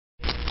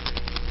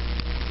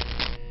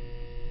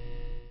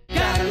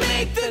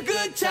make the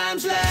good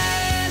times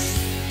last.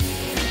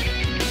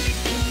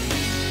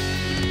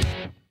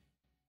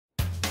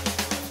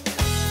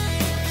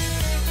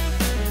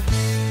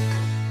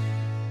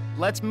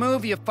 Let's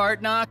move, you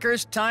fart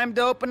knockers. Time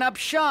to open up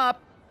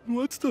shop.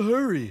 What's the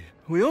hurry?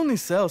 We only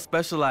sell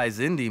specialized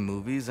indie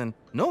movies, and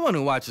no one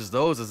who watches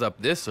those is up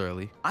this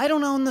early. I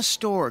don't own the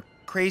store.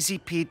 Crazy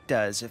Pete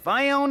does. If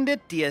I owned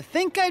it, do you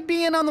think I'd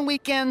be in on the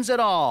weekends at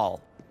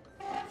all?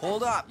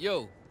 Hold up.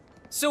 Yo.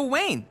 So,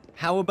 Wayne,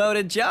 how about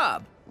a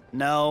job?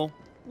 No.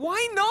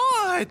 Why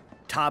not?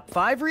 Top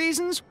 5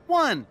 reasons?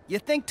 1, you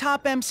think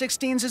Top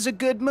M16s is a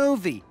good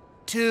movie.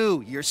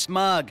 2, you're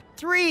smug.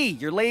 3,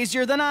 you're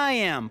lazier than I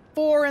am.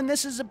 4, and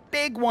this is a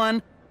big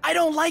one, I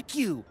don't like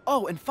you.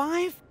 Oh, and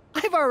 5,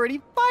 I've already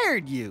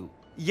fired you.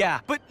 Yeah,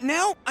 but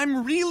now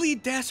I'm really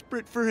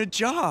desperate for a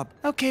job.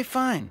 Okay,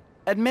 fine.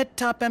 Admit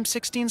Top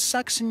M16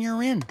 sucks and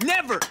you're in.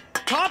 Never!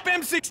 Top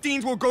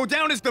M16s will go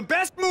down as the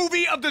best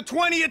movie of the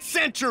 20th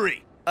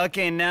century!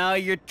 Okay, now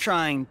you're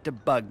trying to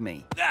bug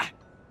me.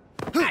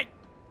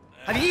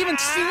 Have you even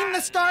seen the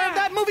star of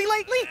that movie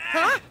lately?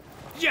 Huh?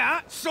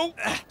 Yeah, so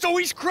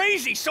he's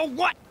crazy, so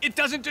what? It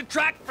doesn't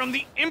detract from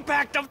the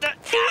impact of the—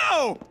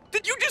 Ow!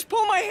 Did you just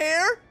pull my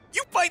hair?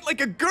 You fight like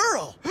a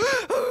girl!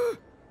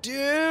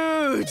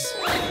 Dudes!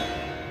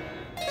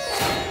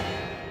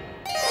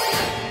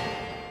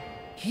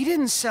 He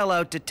didn't sell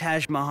out to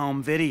Taj Mahal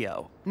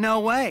Video. No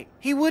way.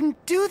 He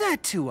wouldn't do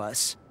that to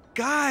us.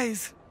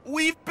 Guys,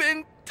 we've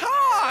been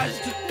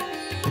Tajed!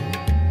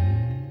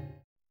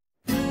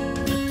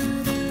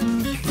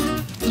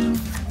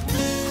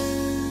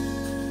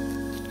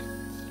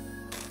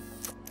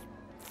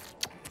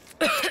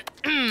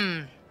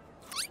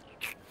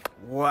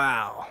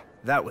 Wow,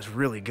 that was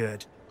really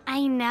good.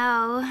 I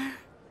know.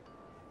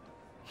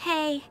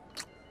 Hey,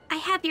 I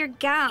have your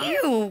gum.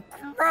 Ew,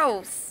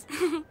 gross.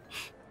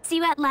 See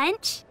you at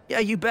lunch? Yeah,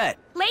 you bet.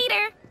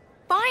 Later.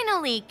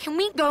 Finally, can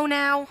we go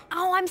now?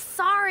 Oh, I'm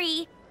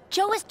sorry.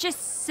 Joe is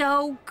just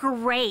so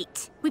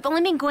great. We've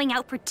only been going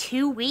out for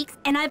 2 weeks,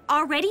 and I've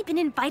already been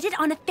invited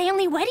on a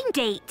family wedding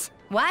date.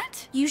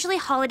 What? Usually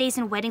holidays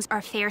and weddings are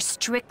affairs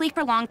strictly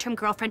for long-term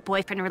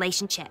girlfriend-boyfriend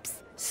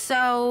relationships.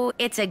 So,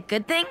 it's a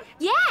good thing?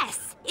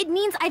 Yes! It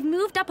means I've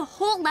moved up a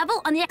whole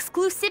level on the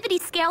exclusivity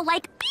scale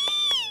like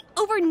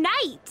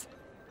overnight.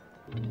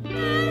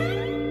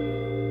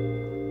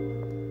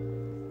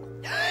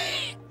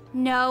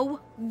 No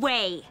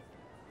way.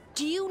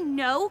 Do you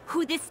know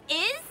who this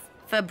is?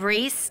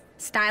 Fabrice,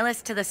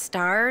 stylist to the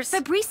stars?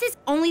 Fabrice is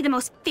only the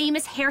most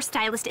famous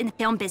hairstylist in the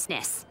film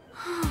business.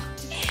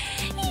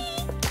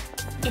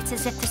 It's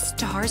as if the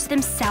stars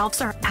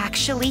themselves are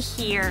actually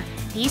here.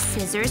 These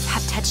scissors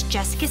have touched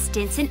Jessica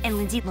Stinson and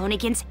Lindsay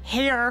Lohan's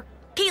hair.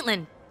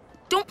 Caitlin,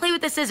 don't play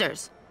with the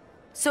scissors.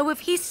 So if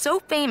he's so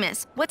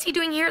famous, what's he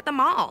doing here at the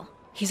mall?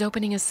 He's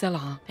opening a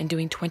salon and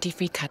doing 20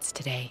 free cuts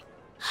today.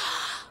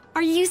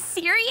 Are you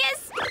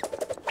serious?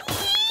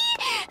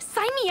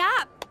 Sign me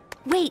up.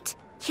 Wait,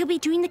 he'll be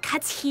doing the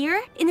cuts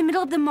here in the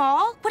middle of the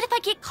mall? What if I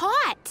get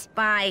caught?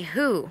 By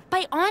who?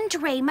 By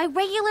Andre, my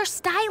regular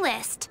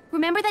stylist.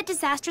 Remember that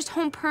disastrous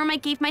home perm I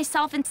gave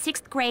myself in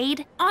 6th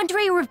grade?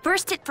 Andre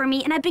reversed it for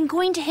me, and I've been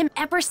going to him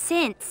ever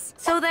since.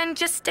 So then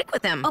just stick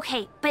with him.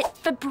 Okay, but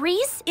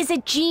Fabrice is a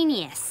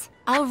genius.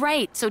 All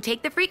right, so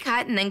take the free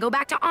cut and then go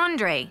back to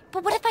Andre.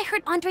 But what if I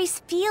hurt Andre's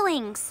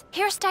feelings?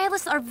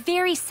 Hairstylists are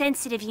very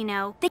sensitive, you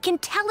know. They can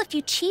tell if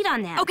you cheat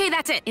on them. Okay,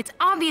 that's it. It's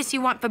obvious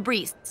you want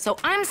Fabrice, so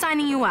I'm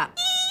signing you up.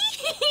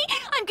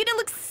 I'm gonna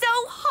look so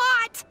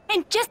hot!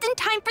 And just in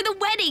time for the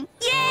wedding!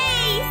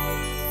 Yay!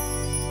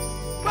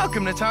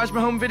 Welcome to Taj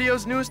Mahal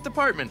Video's newest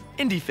department,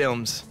 indie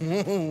films.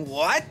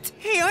 What?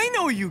 Hey, I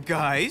know you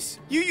guys.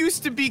 You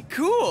used to be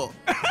cool.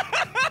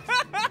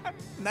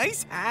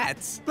 Nice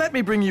hats. Let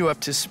me bring you up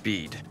to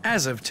speed.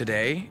 As of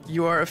today,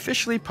 you are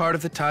officially part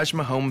of the Taj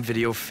Mahal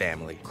Video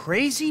family.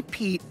 Crazy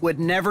Pete would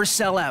never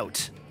sell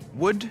out.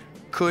 Would,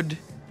 could,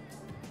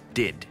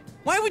 did.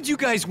 Why would you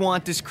guys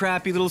want this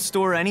crappy little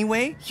store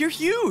anyway? You're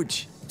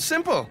huge.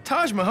 Simple.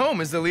 Taj Mahal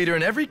is the leader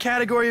in every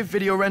category of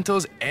video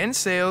rentals and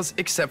sales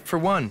except for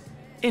one,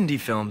 indie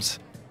films.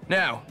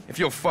 Now, if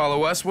you'll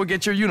follow us, we'll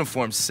get your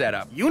uniforms set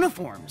up.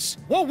 Uniforms?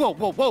 Whoa, whoa,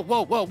 whoa, whoa,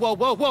 whoa, whoa, whoa,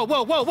 whoa, whoa,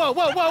 whoa, whoa, whoa,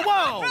 whoa, whoa,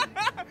 whoa!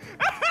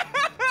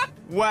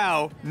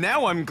 Wow,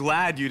 now I'm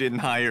glad you didn't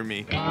hire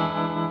me.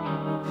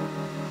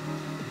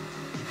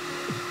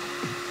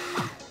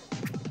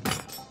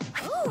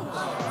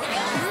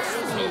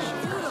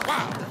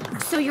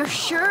 So you're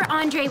sure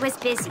Andre was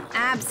busy?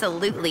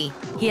 Absolutely.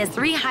 He has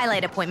 3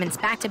 highlight appointments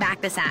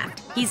back-to-back this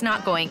act. He's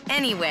not going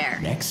anywhere.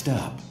 Next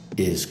up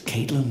is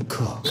Caitlin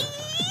Cook.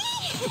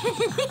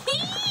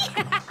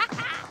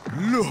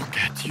 Look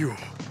at you.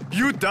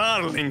 You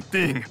darling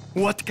thing.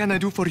 What can I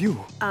do for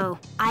you? Oh,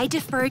 I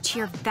defer to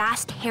your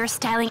vast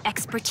hairstyling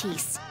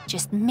expertise.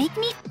 Just make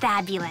me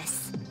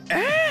fabulous.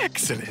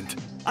 Excellent.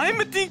 I'm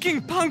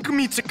thinking punk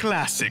meets a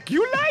classic.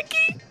 You like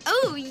it?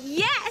 Oh,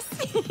 yes.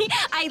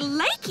 I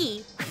like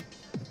it.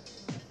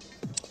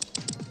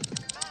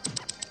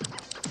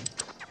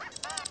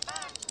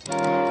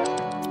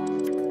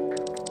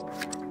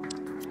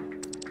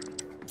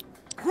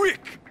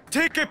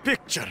 take a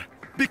picture,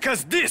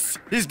 because this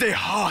is the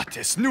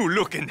hottest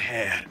new-looking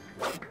hair.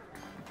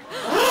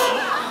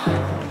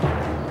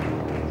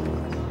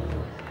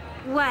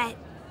 What?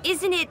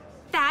 Isn't it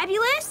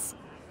fabulous?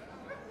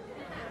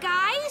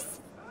 Guys?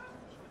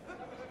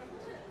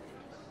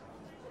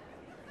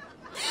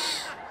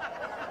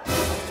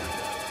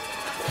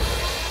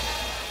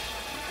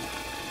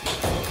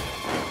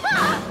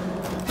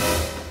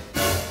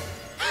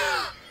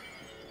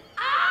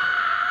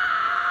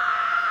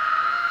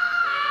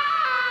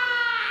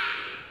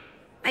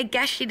 I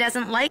guess she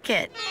doesn't like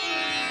it.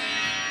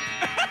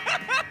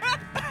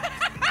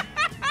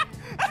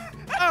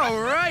 All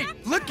right,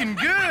 looking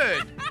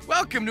good.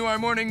 Welcome to our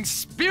morning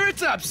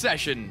Spirits Up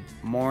session.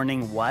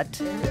 Morning what?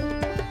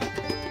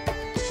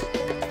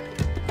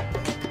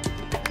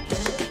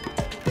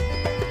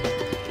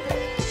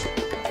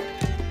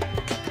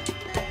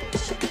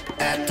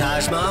 At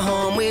Taj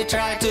Mahal, we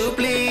try to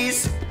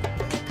please.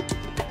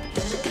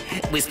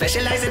 We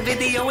specialize in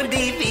video and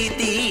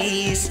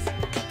DVDs.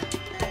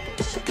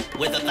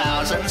 With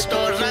 1,000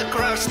 stores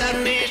across the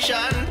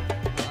nation,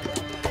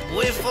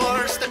 we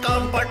force the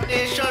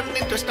competition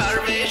into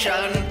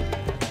starvation.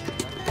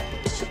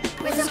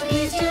 We're so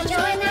pleased you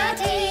join the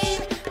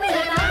team. We'll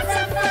have lots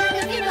of fun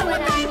if you know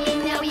what I mean.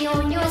 Now we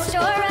own your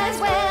store as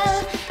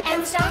well,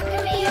 and stock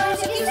can be yours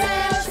if you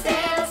sell.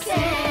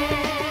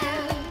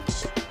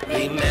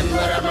 Remember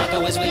our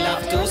motto is we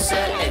love to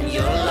sell, and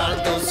you'll all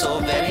do so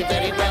very,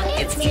 very well.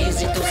 It's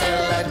easy to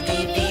sell a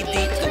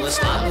DVD to a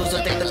snob who's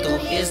addicted to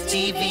his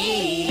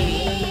TV.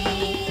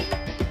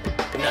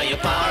 Now you're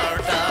part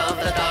of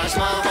the Taj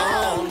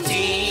Mahal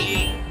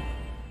team.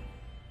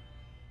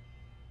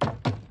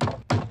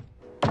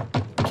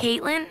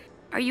 Caitlin,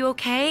 are you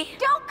okay?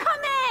 Don't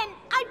come in!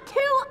 I'm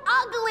too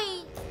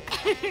ugly!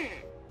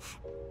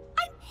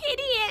 I'm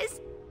hideous!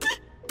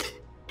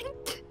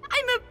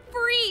 I'm a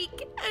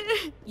freak!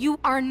 You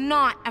are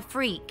not a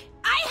freak.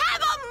 I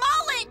have a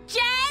mullet,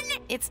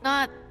 Jen! It's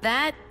not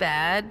that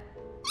bad.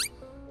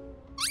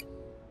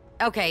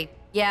 Okay,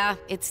 yeah,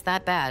 it's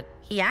that bad.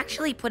 He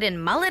actually put in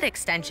mullet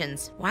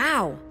extensions.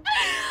 Wow.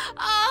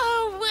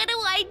 Oh, what do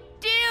I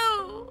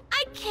do?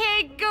 I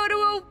can't go to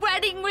a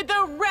wedding with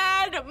a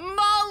red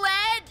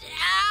mullet!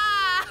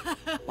 Ah!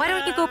 Why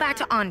don't you go back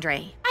to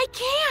Andre? I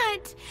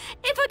can't!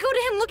 If I go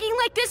to him looking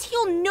like this,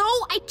 he'll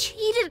know I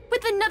cheated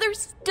with another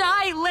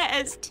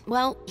stylist!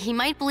 Well, he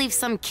might believe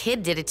some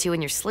kid did it to you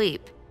in your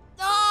sleep.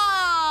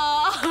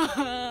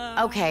 Oh!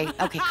 Okay,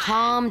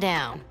 calm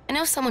down. I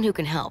know someone who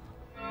can help.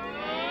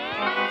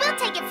 We'll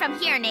take it from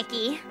here,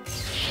 Nikki.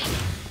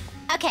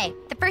 Okay,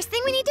 the first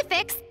thing we need to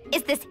fix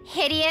is this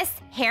hideous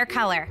hair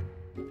color.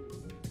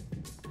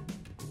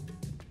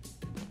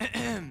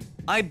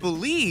 I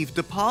believe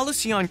the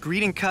policy on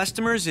greeting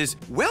customers is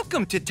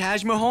welcome to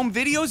Taj Mahal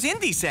Video's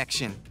indie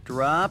section.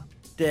 Drop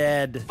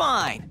dead.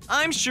 Fine.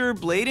 I'm sure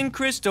Blade and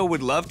Christo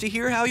would love to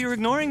hear how you're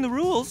ignoring the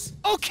rules.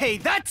 Okay,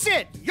 that's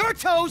it. You're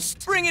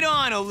toast. Bring it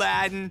on,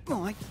 Aladdin.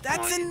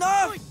 That's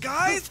enough,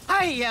 guys.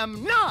 I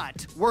am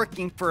not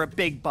working for a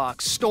big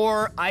box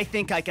store. I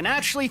think I can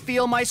actually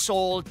feel my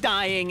soul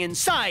dying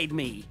inside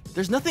me.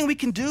 There's nothing we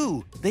can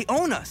do. They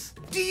own us.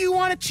 Do you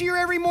want to cheer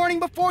every morning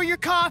before your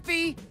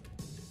coffee?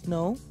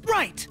 No.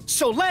 Right.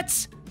 So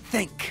let's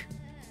think.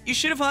 You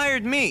should have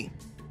hired me.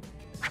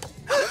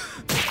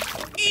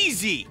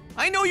 Easy.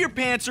 I know your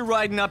pants are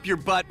riding up your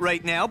butt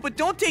right now, but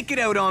don't take it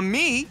out on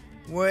me.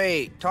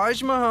 Wait,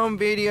 Taj Mahal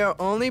Video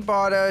only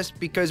bought us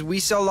because we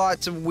sell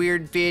lots of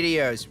weird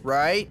videos,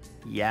 right?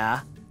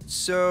 Yeah.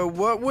 So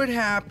what would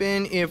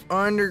happen if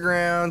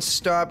Underground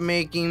stopped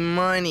making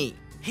money?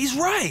 He's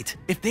right.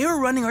 If they were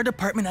running our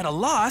department at a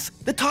loss,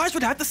 the Taj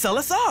would have to sell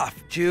us off.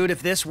 Jude,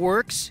 if this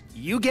works,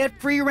 you get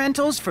free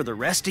rentals for the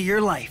rest of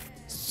your life.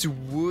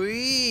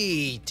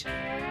 Sweet.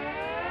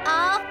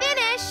 All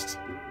finished.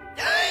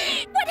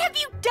 What have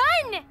you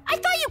done? I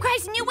thought you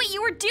guys knew what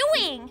you were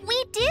doing.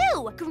 We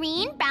do.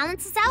 Green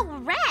balances out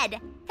red.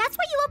 That's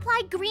why you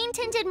apply green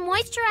tinted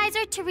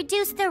moisturizer to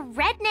reduce the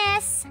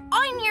redness.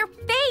 On your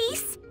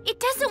face? It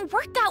doesn't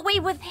work that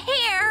way with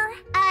hair.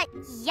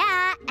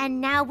 Yeah,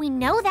 and now we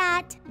know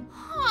that.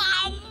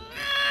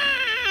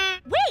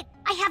 Wait,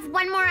 I have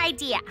one more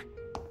idea.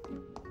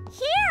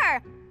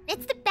 Here,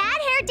 it's the Bad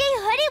Hair Day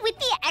hoodie with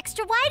the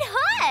extra wide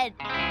hood.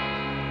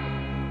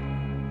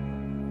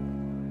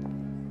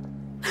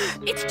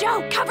 It's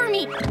Joe, cover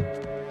me.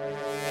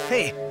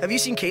 Hey, have you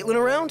seen Caitlin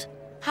around?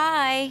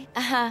 Hi.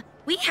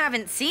 We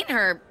haven't seen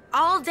her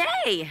all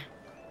day.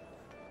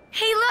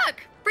 Hey,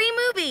 look, free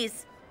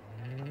movies.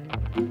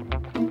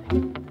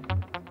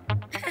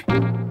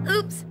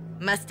 Oops,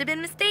 must have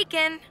been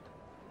mistaken.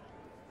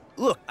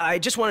 Look, I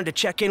just wanted to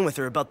check in with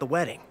her about the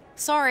wedding.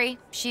 Sorry,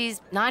 she's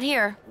not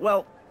here.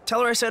 Well,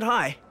 tell her I said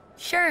hi.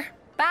 Sure,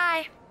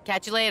 bye.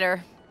 Catch you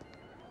later.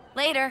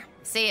 Later,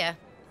 see ya.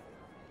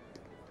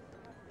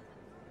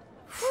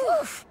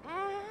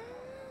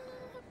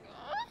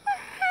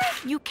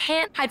 You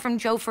can't hide from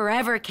Joe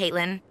forever,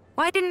 Caitlin.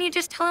 Why didn't you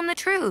just tell him the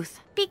truth?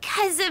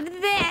 Because of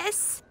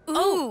this.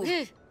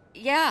 Ooh.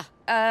 Yeah,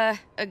 a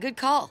good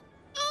call.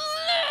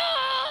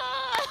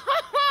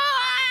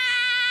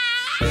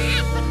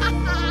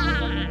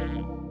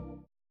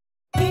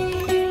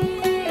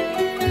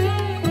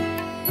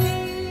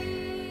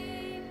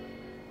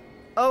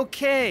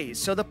 Okay,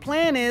 so the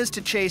plan is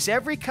to chase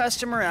every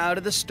customer out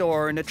of the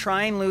store and to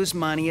try and lose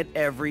money at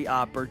every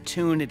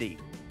opportunity.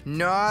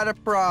 Not a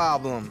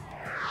problem.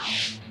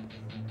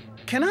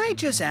 Can I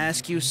just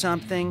ask you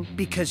something?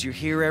 Because you're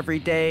here every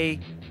day,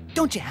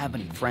 don't you have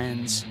any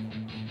friends?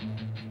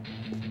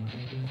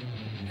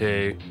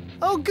 Hey.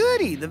 Oh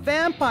goody, the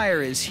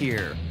vampire is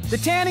here. The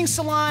tanning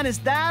salon is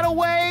that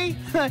away?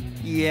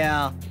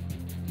 Yeah.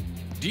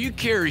 Do you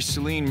carry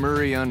Celine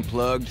Murray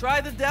unplugged?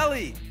 Try the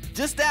deli.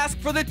 Just ask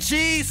for the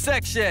cheese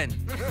section.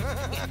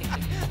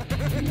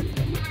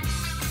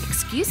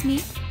 Excuse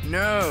me.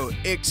 No,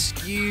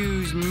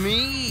 excuse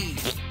me.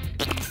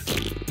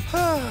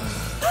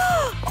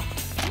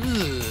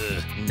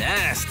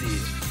 Nasty.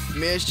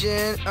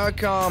 Mission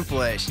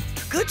accomplished.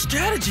 Good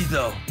strategy,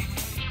 though.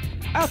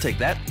 I'll take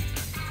that.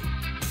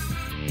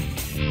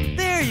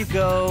 There you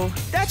go.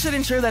 That should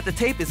ensure that the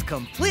tape is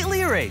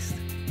completely erased.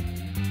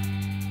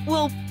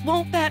 Well,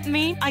 won't that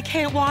mean I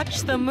can't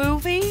watch the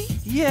movie?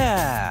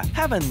 Yeah,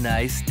 have a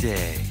nice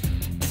day.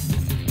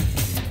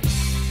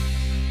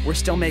 We're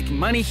still making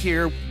money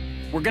here.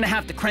 We're gonna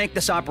have to crank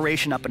this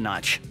operation up a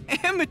notch.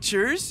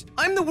 Amateurs?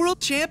 I'm the world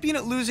champion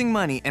at losing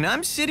money, and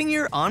I'm sitting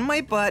here on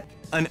my butt,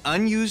 an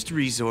unused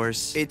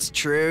resource. It's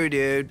true,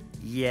 dude.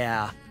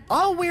 Yeah.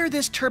 I'll wear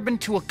this turban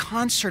to a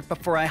concert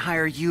before I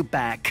hire you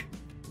back.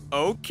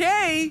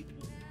 Okay.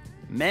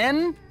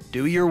 Men,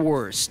 do your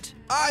worst.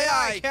 Aye,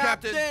 aye,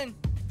 Captain.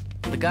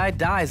 The guy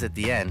dies at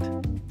the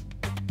end.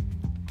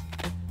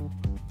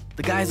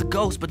 The guy's a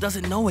ghost but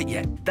doesn't know it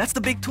yet. That's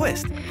the big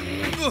twist.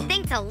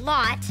 Thanks a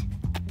lot.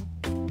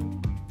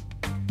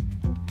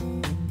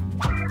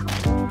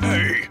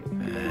 Hey.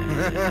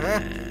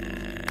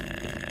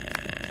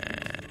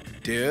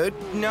 Dude,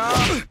 no.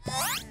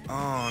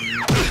 Oh,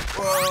 no.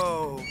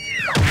 Whoa.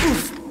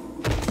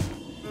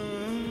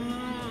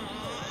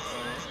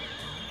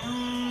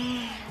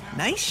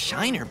 Nice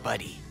shiner,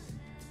 buddy.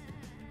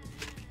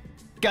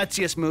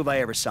 Gutsiest move I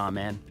ever saw,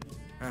 man.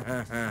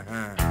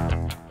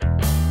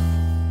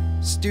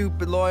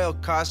 Stupid loyal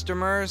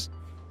customers.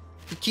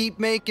 You keep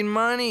making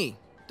money.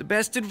 The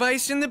best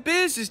advice in the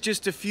biz is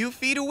just a few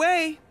feet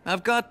away.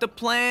 I've got the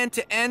plan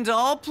to end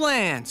all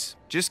plans.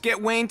 Just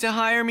get Wayne to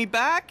hire me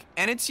back,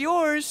 and it's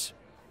yours.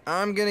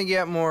 I'm gonna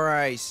get more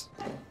ice.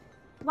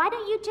 Why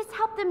don't you just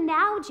help them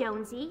now,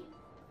 Jonesy?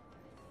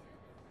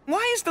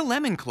 Why is the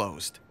lemon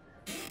closed?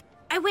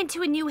 I went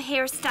to a new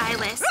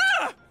hairstylist.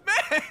 Ah!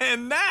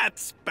 Man,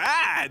 that's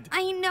bad.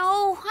 I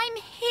know, I'm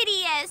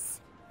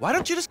hideous. Why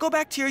don't you just go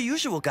back to your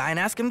usual guy and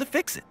ask him to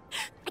fix it?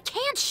 I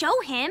can't show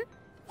him.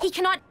 He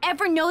cannot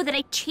ever know that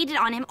I cheated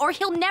on him or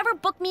he'll never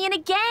book me in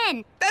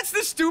again. That's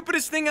the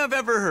stupidest thing I've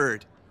ever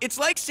heard. It's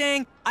like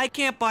saying I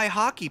can't buy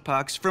hockey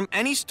pucks from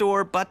any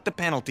store but the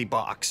penalty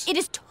box. It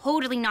is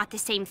totally not the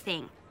same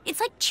thing. It's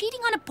like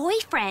cheating on a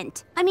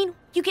boyfriend. I mean,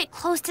 you get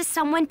close to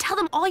someone, tell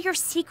them all your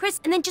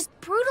secrets, and then just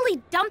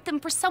brutally dump them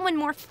for someone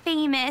more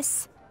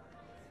famous.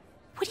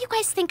 What do you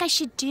guys think I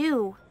should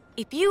do?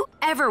 If you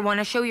ever want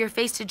to show your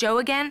face to Joe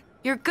again,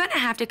 you're gonna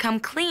have to come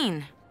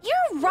clean.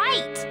 You're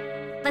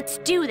right. Let's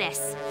do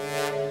this.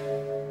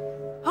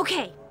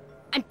 Okay,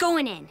 I'm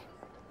going in.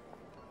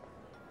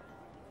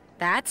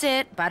 That's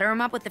it. Butter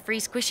him up with the free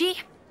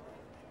squishy.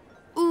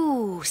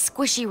 Ooh,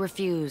 squishy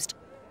refused.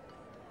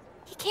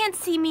 He can't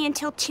see me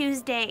until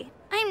Tuesday.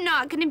 I'm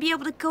not gonna be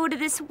able to go to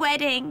this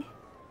wedding.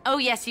 Oh,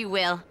 yes, you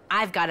will.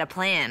 I've got a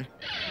plan.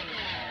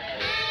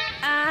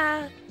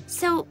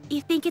 So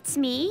you think it's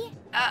me?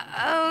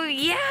 Oh,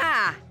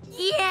 yeah.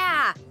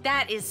 Yeah,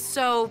 that is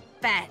so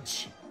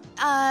fetch.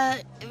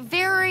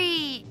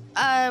 Very,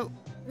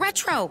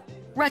 retro.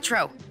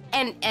 Retro.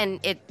 And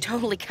it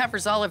totally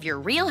covers all of your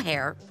real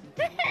hair.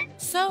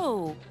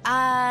 So,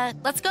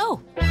 let's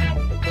go.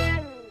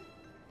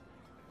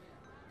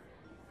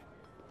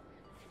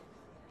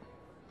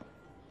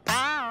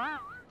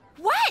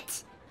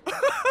 What?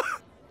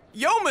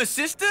 Yo, my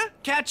sister.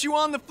 Catch you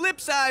on the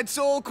flip side,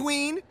 Soul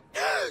Queen.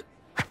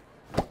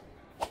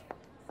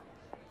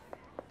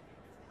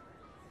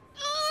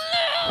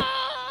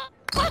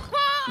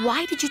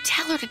 Why did you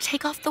tell her to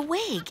take off the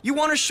wig? You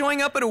want her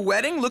showing up at a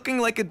wedding looking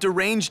like a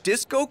deranged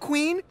disco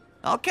queen?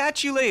 I'll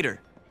catch you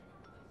later.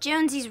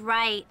 Jonesy's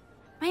right.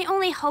 My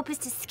only hope is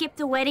to skip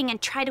the wedding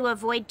and try to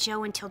avoid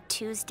Joe until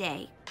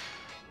Tuesday.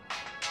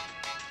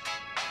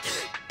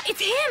 It's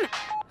him!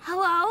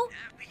 Hello?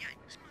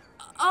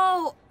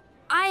 Oh,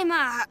 I'm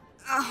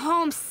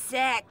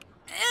homesick.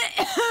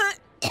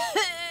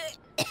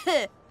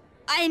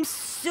 I'm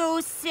so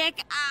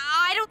sick.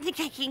 I don't think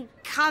I can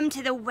come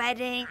to the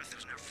wedding.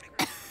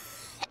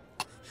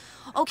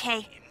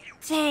 Okay,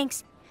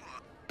 thanks.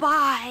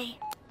 Bye.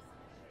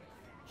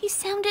 He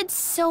sounded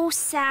so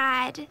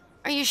sad.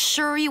 Are you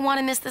sure you want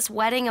to miss this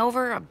wedding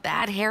over a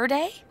bad hair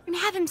day? And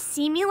have him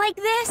see me like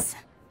this?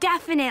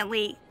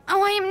 Definitely.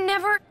 Oh, I am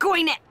never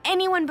going to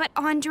anyone but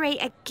Andre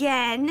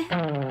again.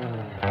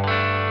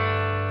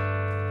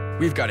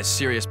 We've got a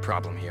serious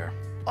problem here.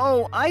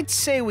 Oh, I'd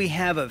say we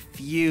have a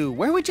few.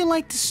 Where would you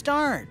like to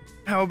start?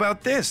 How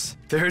about this?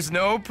 There's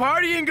no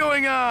partying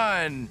going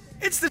on!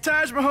 It's the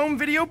Taj Mahal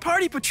Video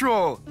Party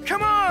Patrol!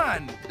 Come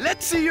on!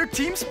 Let's see your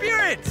team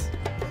spirit!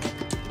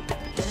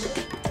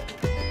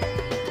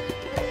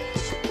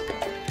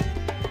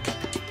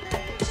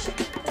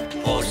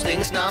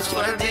 Hosting snobs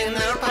for a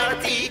dinner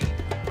party.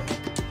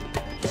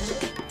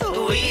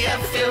 We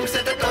have films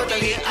that are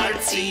totally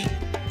artsy.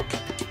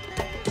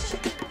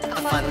 A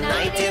fun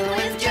night in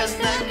with just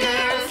the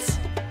girls.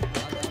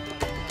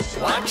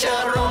 Watch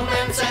a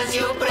romance as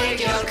you braid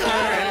your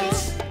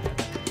curls.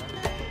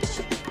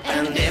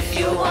 And if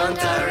you want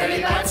a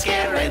really bad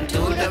scare and to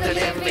the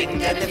living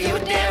dead if you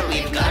dare,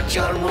 we've got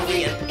your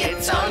movie,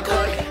 it's all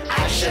good.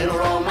 Action,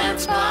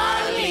 romance,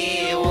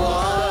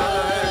 Bollywood.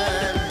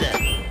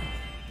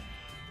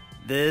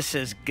 This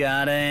has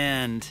gotta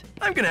end.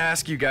 I'm gonna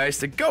ask you guys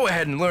to go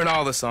ahead and learn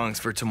all the songs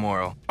for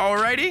tomorrow.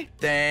 Alrighty?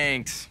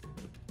 Thanks.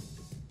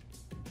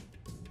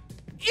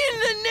 In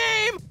the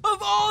name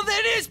of all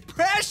that is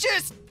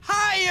precious,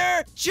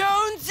 hire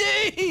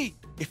Jonesy!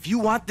 If you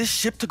want this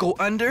ship to go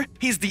under,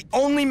 he's the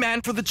only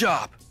man for the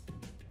job.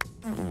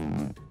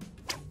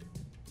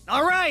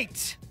 All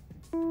right.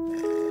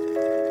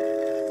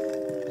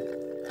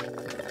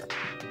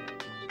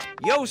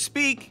 Yo,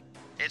 speak.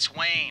 It's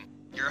Wayne.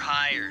 You're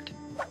hired.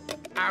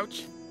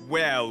 Ouch.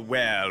 Well.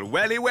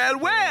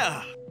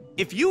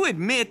 If you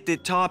admit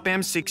that Top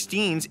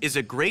M16s is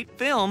a great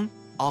film,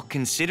 I'll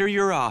consider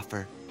your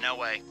offer. No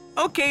way.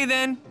 Okay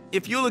then,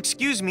 if you'll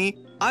excuse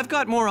me, I've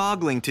got more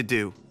ogling to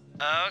do.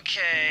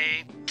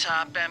 Okay,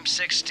 Top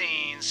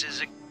M16s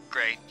is a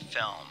great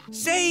film.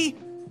 Say,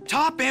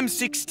 Top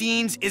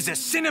M16s is a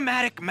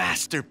cinematic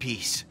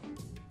masterpiece.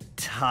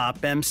 Top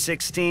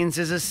M16s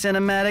is a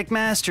cinematic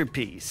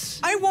masterpiece.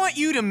 I want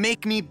you to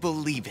make me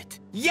believe it.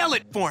 Yell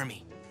it for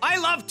me. I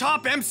love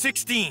Top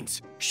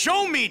M16s.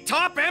 Show me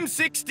Top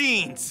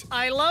M16s.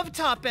 I love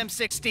Top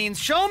M16s.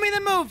 Show me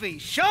the movie.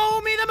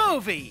 Show me the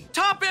movie.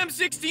 Top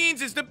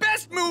M16s is the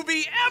best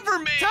movie ever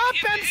made. Top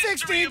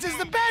M16s is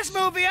the best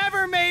movie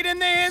ever made in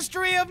the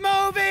history of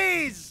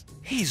movies.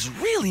 He's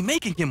really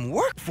making him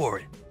work for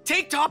it.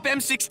 Take Top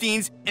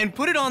M16s and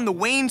put it on the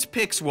Wayne's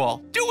Picks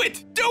wall. Do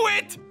it! Do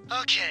it!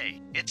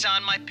 Okay, it's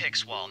on my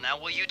Pix wall. Now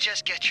will you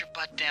just get your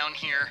butt down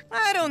here?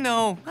 I don't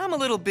know. I'm a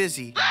little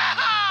busy.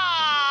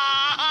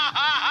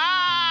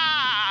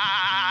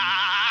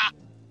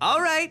 All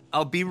right,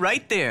 I'll be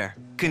right there.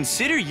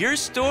 Consider your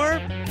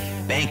store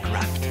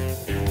bankrupt.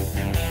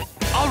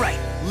 All right,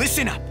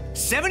 listen up.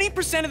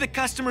 70% of the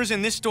customers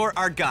in this store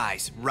are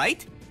guys,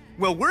 right?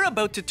 Well, we're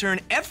about to turn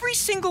every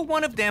single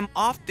one of them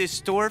off this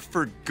store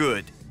for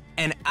good.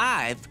 And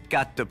I've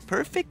got the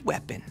perfect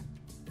weapon.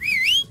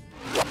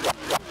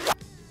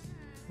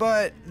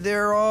 But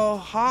they're all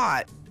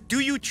hot.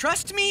 Do you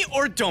trust me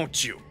or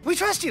don't you? We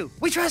trust you.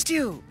 We trust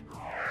you.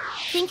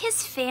 Think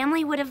his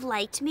family would have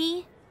liked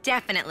me?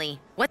 Definitely.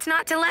 What's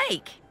not to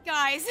like?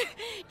 Guys,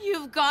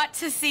 you've got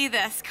to see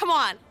this. Come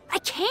on. I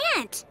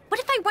can't. What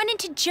if I run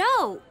into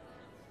Joe?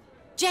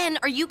 Jen,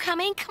 are you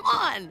coming? Come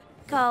on.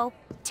 Go.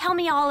 Tell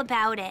me all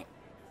about it.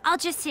 I'll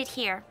just sit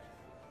here.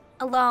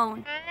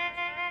 Alone.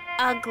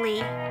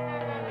 Ugly.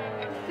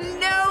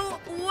 No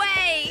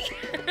way!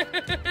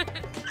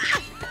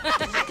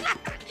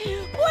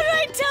 What did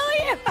I tell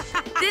you?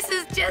 This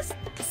is just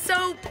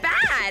so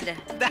bad.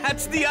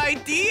 That's the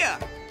idea.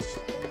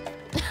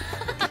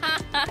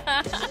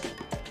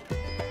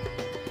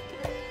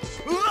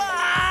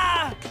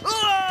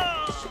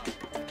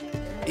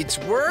 It's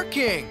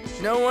working.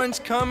 No one's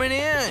coming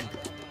in.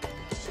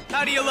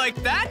 How do you like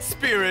that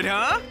spirit,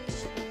 huh?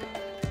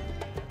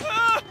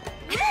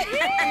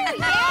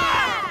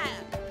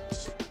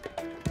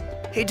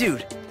 Hey,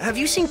 dude, have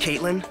you seen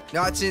Caitlin?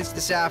 Not since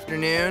this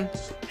afternoon.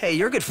 Hey,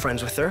 you're good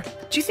friends with her.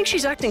 Do you think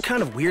she's acting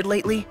kind of weird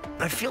lately?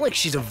 I feel like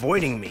she's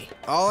avoiding me.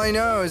 All I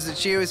know is that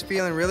she was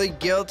feeling really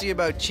guilty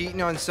about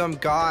cheating on some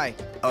guy.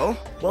 Oh?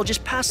 Well,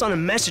 just pass on a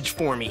message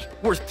for me.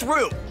 We're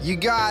through. You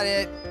got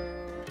it.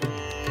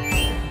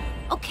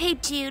 Okay,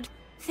 dude.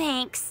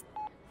 Thanks.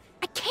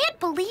 I can't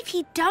believe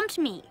he dumped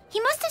me. He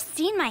must have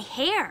seen my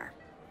hair.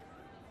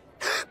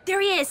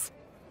 There he is.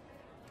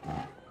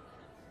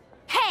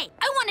 Hey,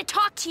 I want to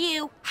talk to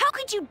you. How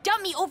could you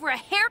dump me over a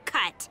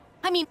haircut?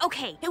 I mean,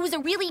 okay, it was a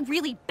really,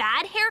 really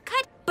bad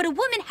haircut, but a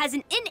woman has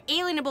an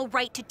inalienable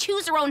right to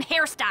choose her own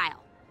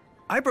hairstyle.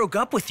 I broke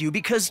up with you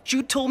because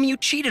Jude told me you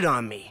cheated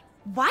on me.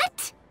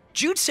 What?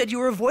 Jude said you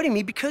were avoiding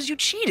me because you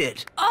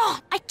cheated. Oh,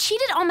 I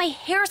cheated on my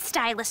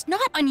hairstylist,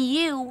 not on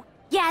you.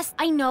 Yes,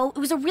 I know, it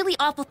was a really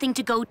awful thing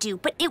to go do,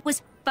 but it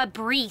was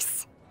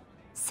Fabrice.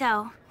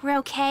 So, we're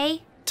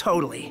okay?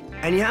 Totally.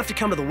 And you have to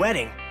come to the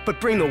wedding, but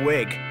bring the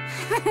wig.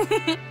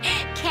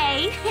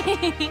 Okay.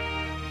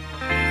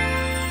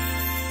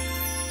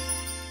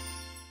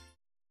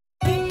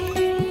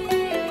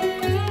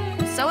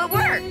 So it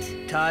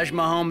worked. Taj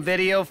Mahal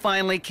Video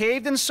finally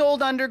caved and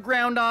sold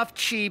Underground off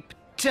cheap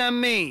to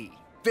me.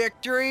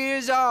 Victory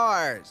is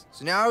ours.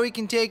 So now we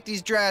can take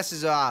these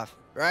dresses off,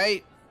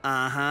 right?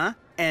 Uh-huh.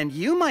 And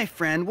you, my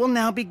friend, will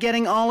now be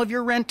getting all of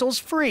your rentals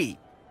free.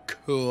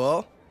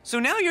 Cool. So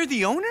now you're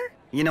the owner?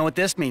 You know what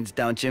this means,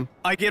 don't you?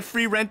 I get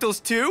free rentals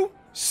too?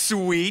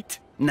 Sweet.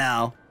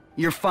 No.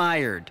 You're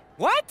fired.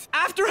 What?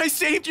 After I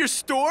saved your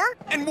store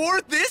and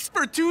wore this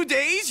for 2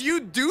 days,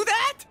 you'd do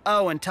that?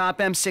 Oh, and Top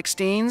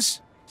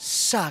M16s?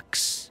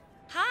 Sucks.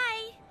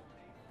 Hi.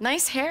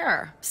 Nice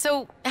hair.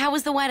 So, how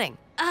was the wedding?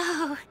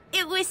 Oh,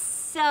 it was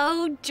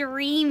so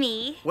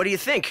dreamy. What do you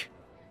think?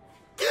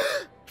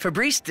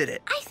 Fabrice did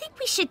it. I think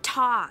we should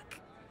talk.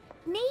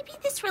 Maybe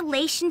this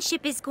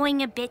relationship is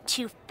going a bit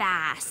too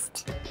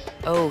fast.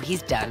 Oh,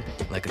 he's done.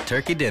 Like a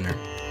turkey dinner.